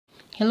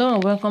Hello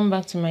and welcome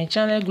back to my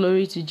channel.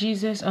 Glory to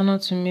Jesus, honor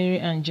to Mary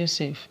and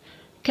Joseph.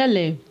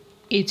 Caleb,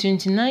 a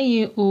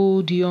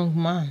 29-year-old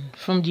young man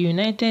from the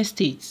United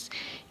States,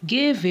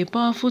 gave a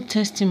powerful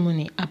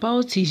testimony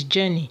about his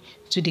journey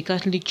to the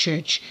Catholic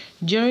Church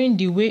during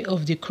the Way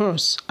of the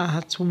Cross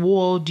at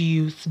World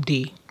Youth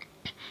Day.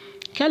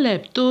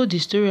 Caleb told the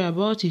story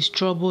about his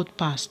troubled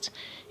past,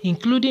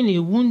 including a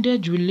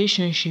wounded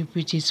relationship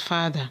with his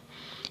father,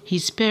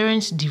 his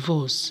parents'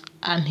 divorce,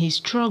 and his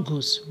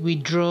struggles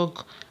with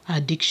drug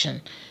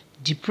addiction,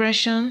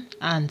 depression,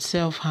 and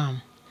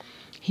self-harm.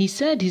 He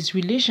said his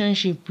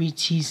relationship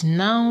with his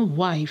now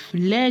wife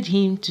led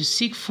him to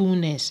seek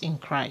fullness in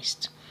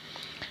Christ.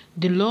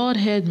 The Lord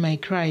heard my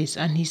cries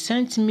and he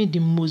sent me the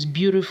most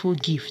beautiful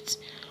gift,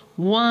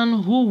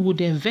 one who would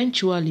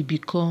eventually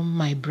become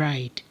my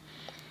bride.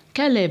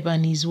 Caleb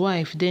and his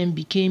wife then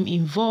became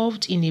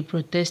involved in a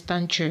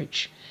Protestant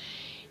church.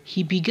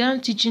 He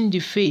began teaching the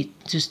faith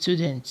to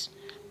students,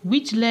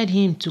 which led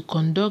him to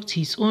conduct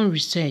his own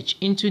research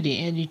into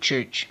the early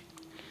church.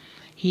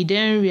 He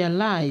then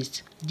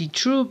realized the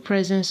true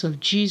presence of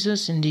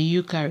Jesus in the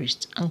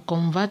Eucharist and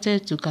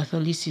converted to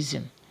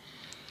Catholicism.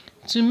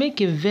 To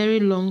make a very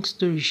long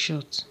story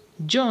short,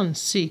 John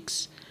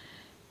 6,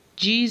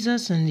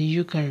 Jesus and the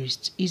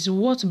Eucharist, is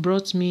what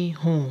brought me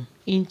home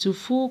into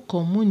full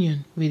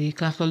communion with the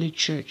Catholic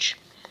Church.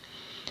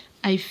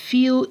 I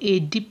feel a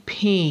deep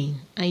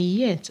pain and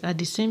yet at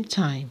the same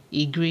time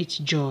a great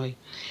joy.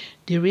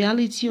 The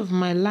reality of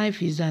my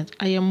life is that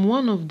I am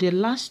one of the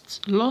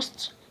last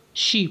lost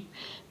sheep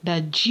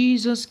that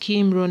Jesus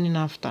came running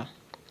after.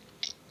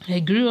 I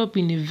grew up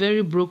in a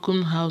very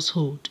broken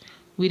household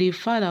with a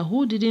father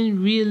who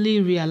didn't really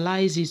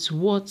realize his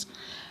worth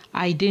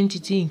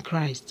identity in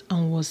Christ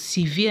and was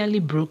severely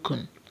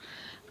broken.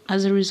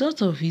 As a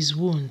result of his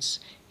wounds,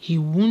 he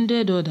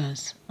wounded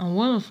others, and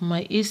one of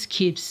my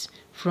escapes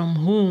from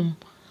home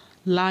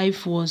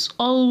life was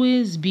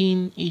always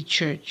being a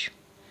church.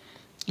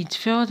 It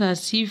felt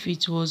as if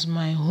it was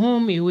my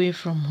home away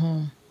from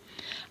home.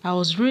 I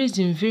was raised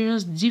in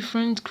various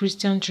different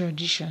Christian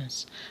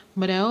traditions,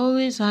 but I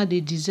always had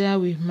a desire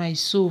with my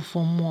soul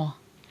for more.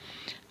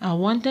 I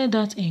wanted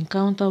that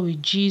encounter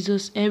with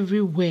Jesus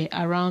everywhere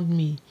around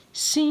me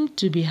seemed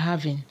to be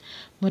having,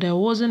 but I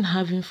wasn't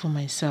having for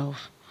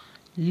myself.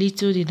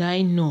 Little did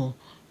I know,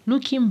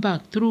 looking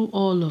back through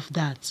all of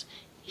that,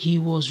 he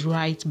was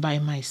right by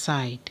my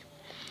side.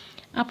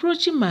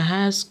 Approaching my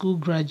high school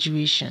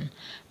graduation,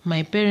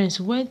 my parents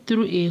went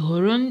through a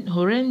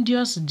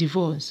horrendous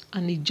divorce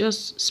and it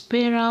just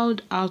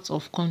spiraled out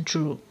of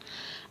control.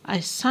 I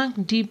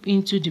sank deep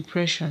into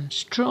depression,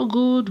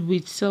 struggled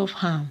with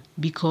self-harm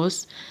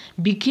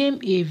became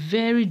a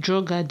very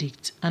drug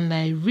addict, and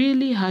I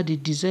really had a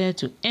desire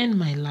to end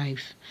my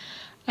life.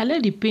 I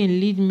let the pain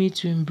lead me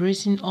to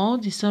embracing all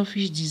the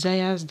selfish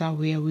desires that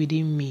were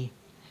within me.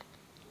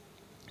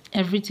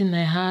 Everything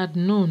I had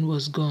known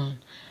was gone.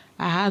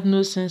 I had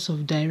no sense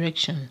of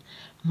direction.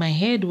 My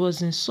head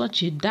was in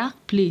such a dark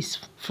place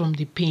from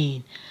the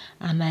pain,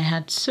 and I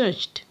had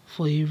searched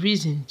for a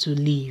reason to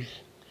live.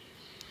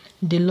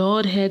 The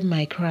Lord heard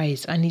my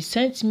cries and he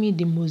sent me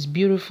the most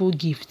beautiful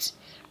gift,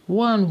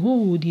 one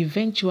who would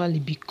eventually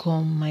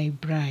become my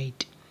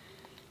bride.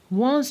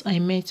 Once I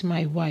met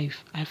my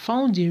wife, I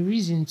found a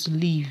reason to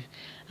live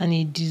and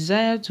a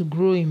desire to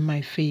grow in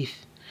my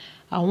faith.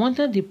 I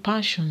wanted the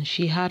passion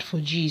she had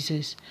for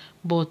Jesus,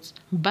 but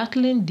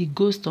battling the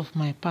ghost of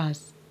my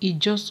past, it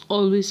just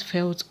always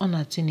felt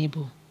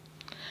unattainable.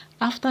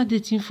 After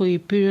dating for a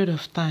period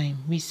of time,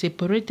 we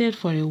separated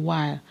for a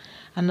while,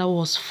 and I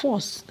was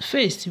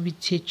faced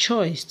with a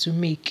choice to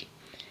make.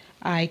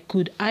 I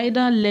could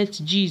either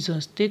let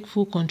Jesus take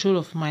full control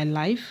of my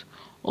life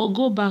or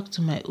go back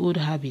to my old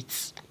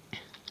habits.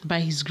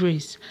 By His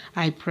grace,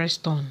 I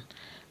pressed on,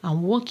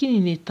 and working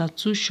in a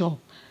tattoo shop,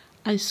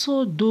 I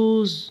saw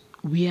those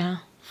were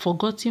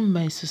forgotten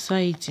by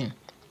society,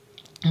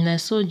 and I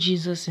saw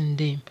Jesus in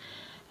them,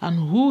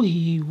 and who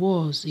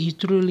He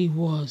truly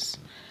was.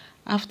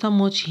 After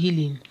much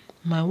healing,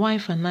 my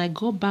wife and I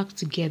got back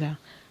together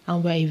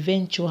and were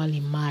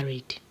eventually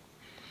married.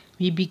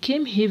 We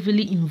became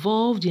heavily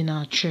involved in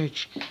our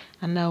church,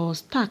 and I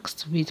was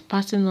tasked with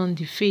passing on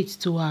the faith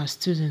to our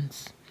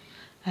students.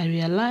 I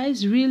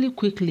realized really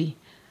quickly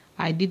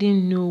I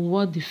didn't know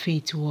what the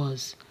faith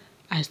was.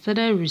 I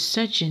started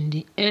researching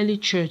the early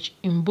church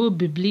in both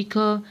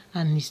biblical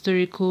and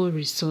historical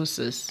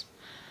resources.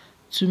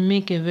 To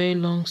make a very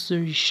long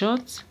story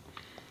short,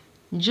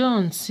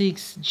 John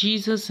 6,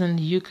 Jesus and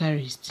the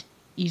Eucharist,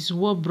 is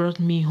what brought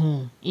me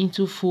home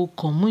into full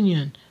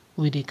communion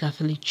with the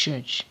Catholic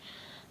Church.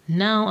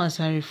 Now as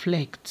I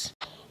reflect,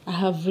 I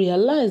have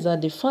realized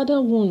that the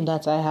father wound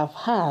that I have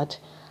had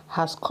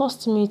has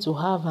caused me to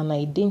have an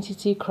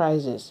identity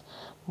crisis.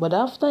 But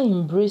after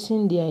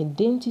embracing the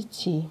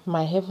identity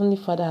my Heavenly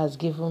Father has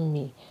given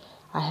me,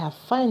 I have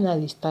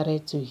finally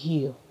started to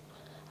heal.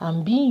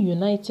 And being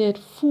united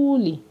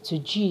fully to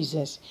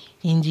Jesus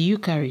in the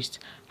Eucharist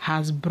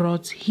has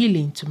brought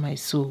healing to my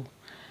soul.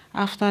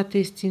 After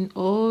tasting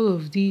all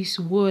of this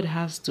world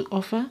has to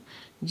offer,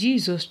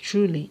 Jesus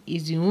truly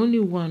is the only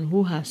one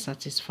who has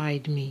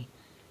satisfied me.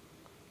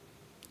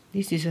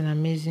 This is an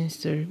amazing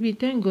story. We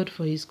thank God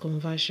for his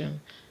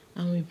conversion,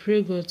 and we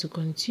pray God to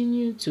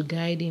continue to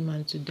guide him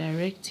and to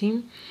direct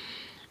him,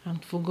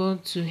 and for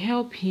God to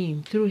help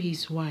him through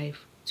his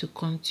wife to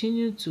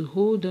continue to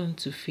hold on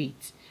to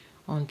faith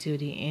until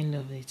the end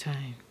of the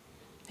time.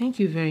 Thank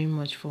you very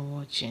much for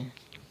watching.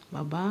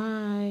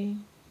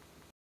 Bye-bye.